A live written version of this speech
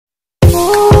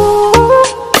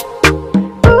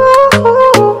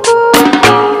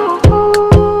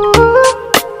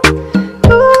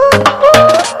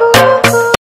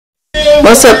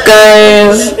What's up,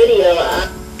 guys?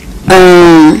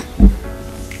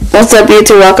 What's up,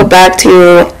 YouTube? Welcome back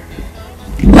to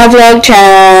my vlog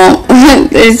channel.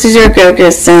 This is your girl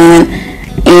Kristen,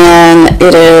 and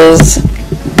it is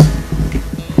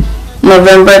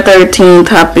November 13th.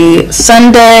 Happy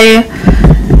Sunday.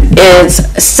 It's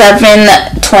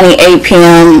 7:28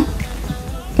 p.m.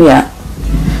 Yeah.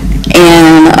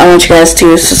 And I want you guys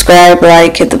to subscribe,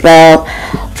 like, hit the bell,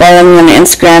 follow me on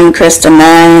Instagram,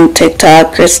 Kristen9,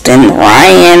 TikTok, Kristen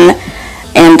Ryan,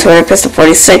 and Twitter,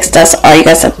 Kristen46. That's all you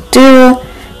guys have to do.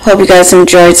 Hope you guys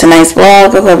enjoyed tonight's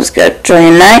vlog. I hope it's good. Enjoy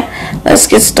your night. Let's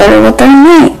get started with our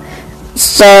night.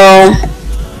 So,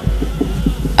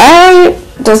 I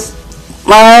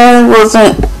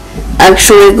wasn't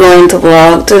actually going to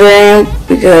vlog today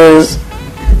because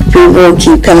people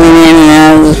keep coming in and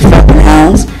out of this fucking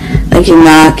house. They keep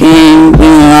knocking,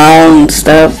 being loud and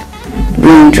stuff,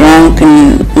 being drunk,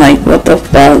 and like, what the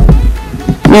fuck.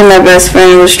 Me and my best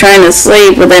friend was trying to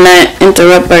sleep, but then I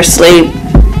interrupt our sleep,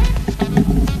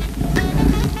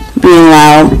 being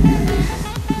loud.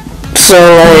 So,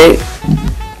 like,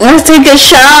 let's take a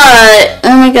shot.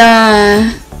 Oh my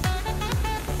god.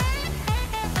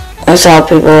 That's how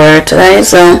people were today.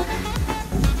 So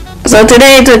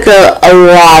today took a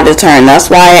lot to turn. That's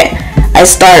why I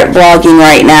started vlogging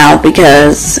right now,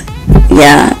 because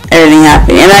yeah, everything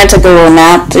happened. And I took a little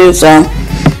nap too, so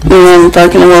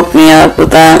fucking woke me up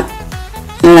with that.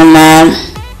 And I'm mad.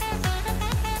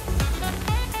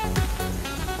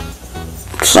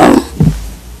 So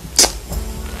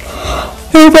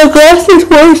my glasses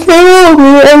were so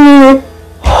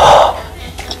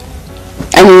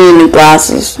I need new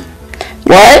glasses.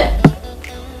 What?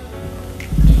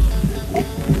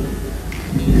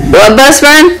 What, best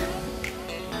friend?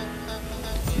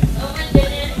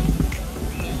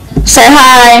 Say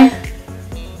hi.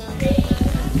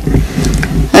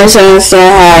 I just want to say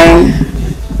hi.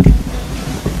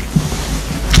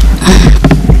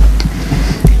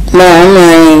 But I'm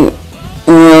like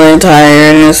really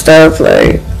tired and stuff.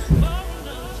 Like,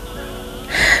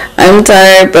 I'm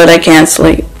tired, but I can't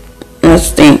sleep. That's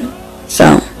the thing.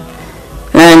 So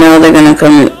I know they're gonna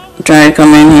try to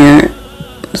come in here.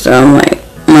 So I'm like,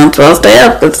 might as well stay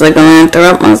up because they're gonna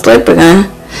interrupt my sleep again.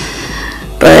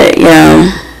 But yeah,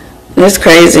 it's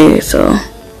crazy. So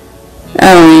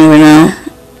I don't even know.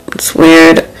 It's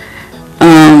weird.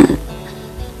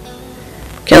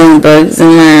 Killing bugs in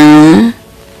my room.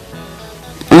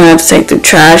 I'm gonna have to take the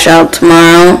trash out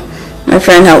tomorrow. My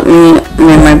friend helped me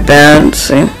make my bed.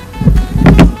 See.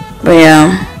 But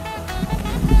yeah.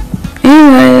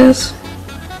 Anyways,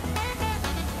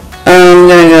 I'm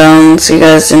gonna go and see you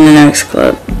guys in the next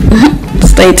clip.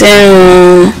 Stay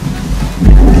tuned.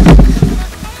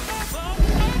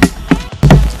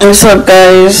 What's up,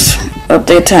 guys?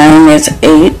 Update time is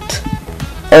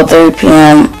 8:03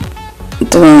 p.m.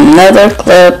 Doing another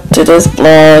clip to this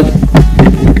vlog.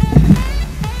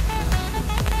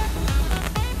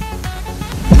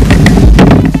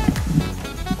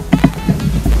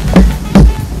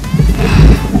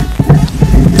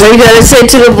 What you gotta say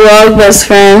to the vlog, best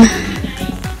friend?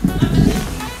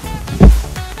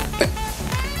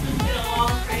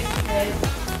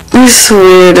 It's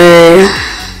weird,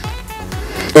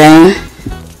 yeah.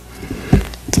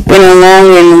 It's been a long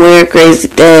and weird, crazy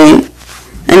day.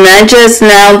 And I'm just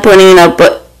now but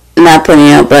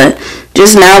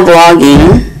just now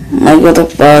vlogging. Like, what the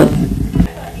fuck?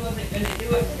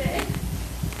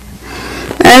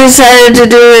 I decided to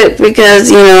do it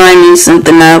because, I need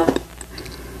something up.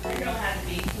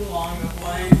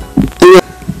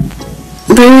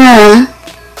 But yeah,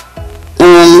 I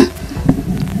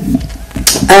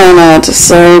don't know what to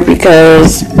say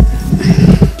because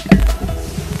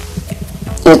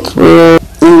it's weird.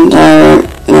 I'm tired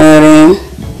already.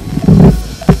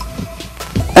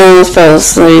 I almost fell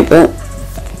asleep, but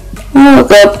I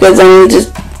woke up because I need to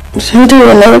do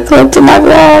another clip to my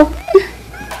vlog.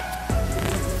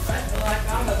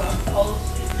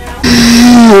 Oh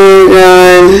my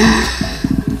god.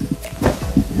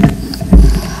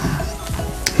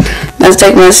 Let's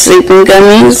take my sleeping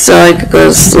gummies so I could go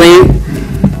to sleep.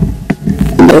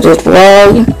 Do this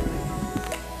vlog.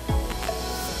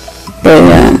 But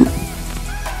yeah.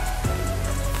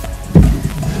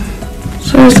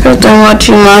 So I just got done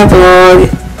watching my vlog.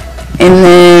 And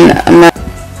then I'm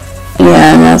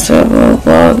not sure of a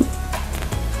vlog.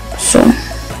 So.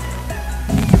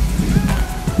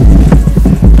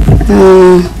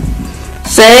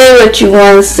 Say what you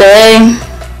want to say.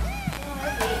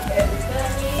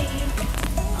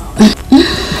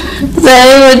 Say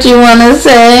what you want to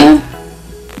say.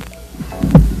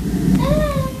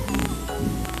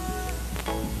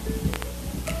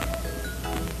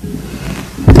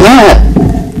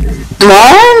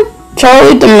 Mom,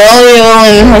 Charlie D'Amelio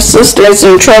and her sister is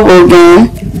in trouble again.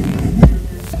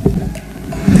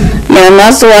 Yeah, I'm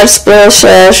not to watch Spill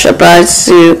Shash about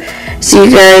to see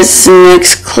you guys in the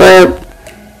next clip.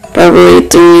 Probably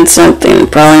doing something,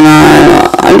 probably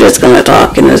not. I'm just gonna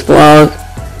talk in this vlog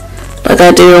like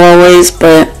I do always,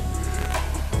 but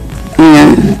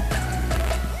yeah.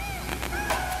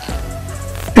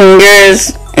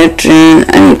 Fingers itching.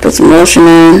 I need to put some lotion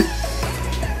on.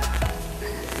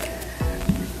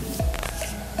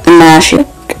 Mash it.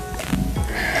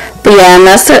 But yeah, and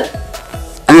that's it.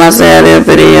 I'm about to edit a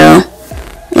video.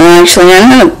 And actually,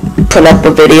 I'm gonna put up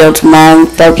a video tomorrow.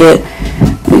 Fuck it,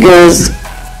 because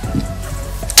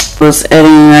I was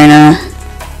editing right now.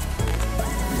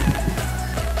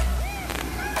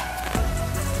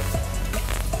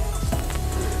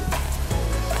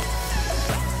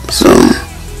 So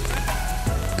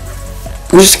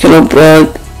I'm just gonna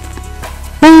vlog.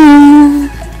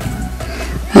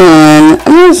 I'm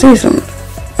gonna say something.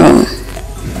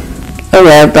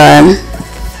 Okay, bye.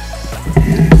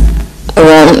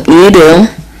 Well, you do.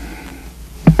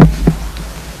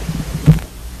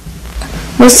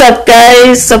 What's up,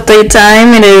 guys? Update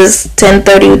time. It is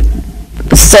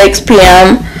 10:36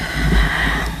 p.m.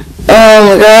 Oh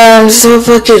my god, I'm so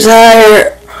fucking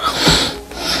tired.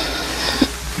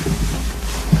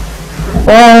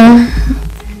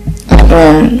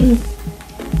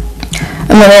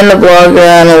 I'm gonna end the vlog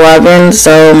around 11,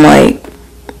 so I'm like,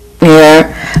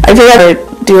 yeah. I feel like I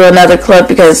do another clip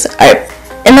because I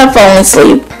end up falling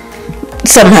asleep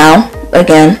somehow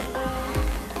again,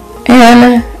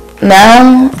 and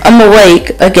now I'm awake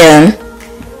again.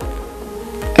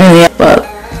 And yeah, but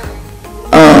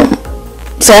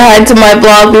say hi to my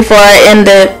vlog before I end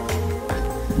it.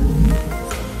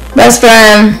 Best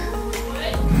friend,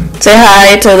 say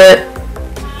hi to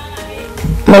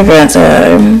my friend. Say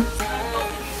hi.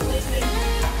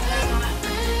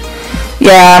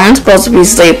 Yeah, I'm supposed to be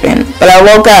sleeping, but I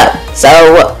woke up, so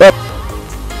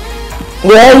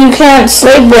well, you can't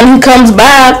sleep when he comes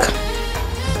back.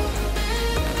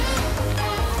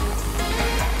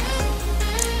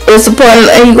 What's the point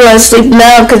of you going to sleep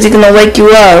now because he's going to wake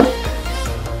you up?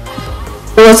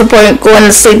 What's the point of going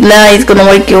to sleep now? He's going to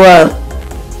wake you up.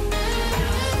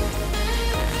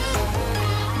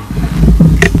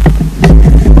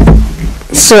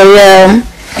 So yeah,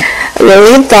 I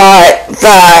really thought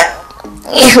that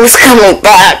he was coming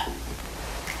back.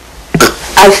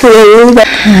 I feel really bad.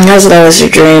 That's what I was a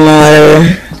dream or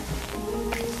whatever.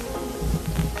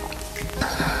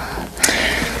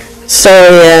 So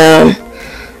yeah,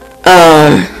 I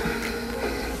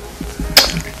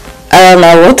don't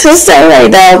know what to say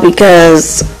right now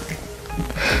because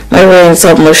my brain's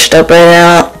so mushed up right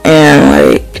now, and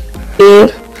like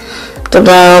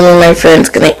tomorrow me and my friend's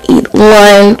gonna eat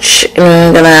lunch and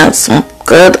we're gonna have some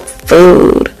good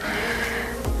food.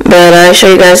 But I'll show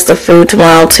you guys the food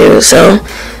tomorrow too, so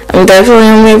I'm definitely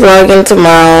going to be vlogging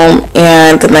tomorrow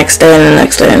and the next day and the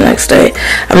next day and the next day.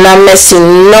 I'm not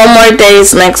missing no more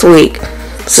days next week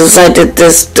since I did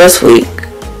this week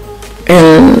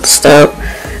and stuff.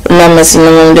 I'm not missing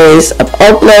no more days of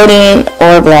uploading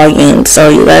or vlogging, so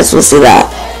you guys will see that.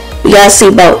 You guys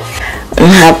see both. I'm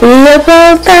happy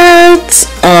about that.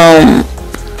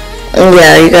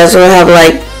 Yeah, you guys will have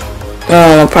like,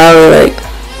 probably like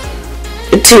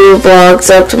 2 vlogs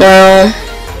up tomorrow.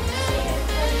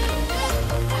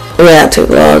 Yeah, 2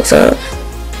 vlogs up.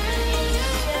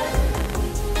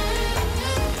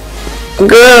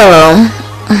 Girl,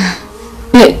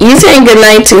 you saying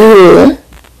goodnight to who?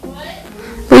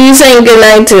 Who you saying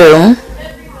goodnight to?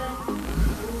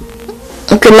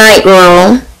 Good night,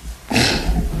 girl.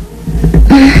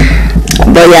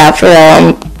 But yeah, for real,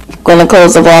 I'm gonna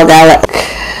close the vlog out at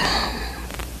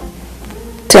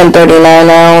 10:39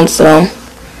 now, so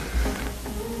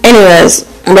anyways,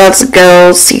 I'm about to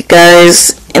go. See you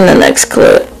guys in the next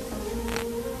clip.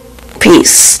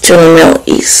 Peace to the Middle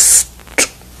East.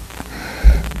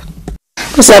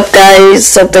 What's up,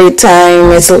 guys? Update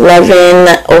time. It's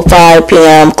 11:05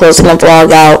 p.m. Closing the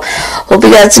vlog out. Hope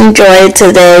you guys enjoyed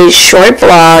today's short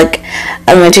vlog.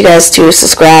 I want you guys to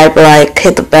subscribe, like,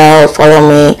 hit the bell, follow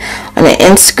me on the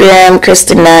Instagram,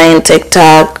 Kristen9,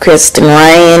 TikTok, Kristen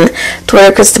Ryan,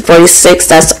 Twitter, Kristen46.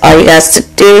 That's all you guys to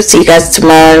do. See you guys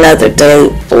tomorrow, another daily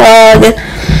vlog.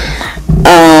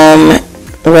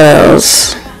 What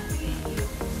else?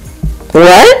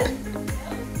 What?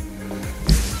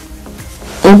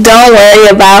 Don't worry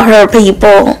about her,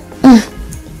 people.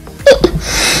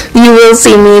 You will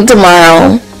see me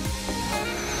tomorrow.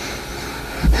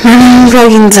 I'm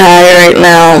fucking tired right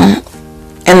now.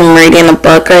 And I'm reading a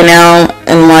book right now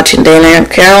and watching Dana and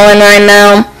Carolyn right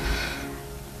now.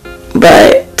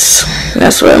 But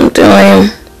that's what I'm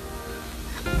doing.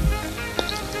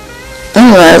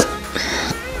 Anyways,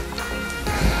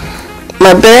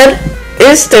 my bed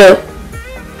is still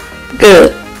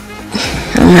good.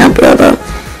 I'm happy about it.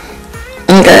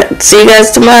 Okay, see you guys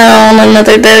tomorrow on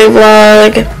another daily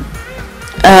vlog.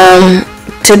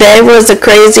 Today was a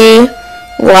crazy,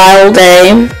 wild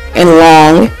day and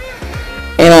long.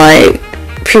 And like,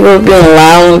 people being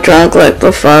loud and drunk, like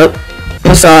the fuck.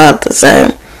 That's all I have to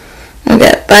say.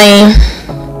 Okay, bye.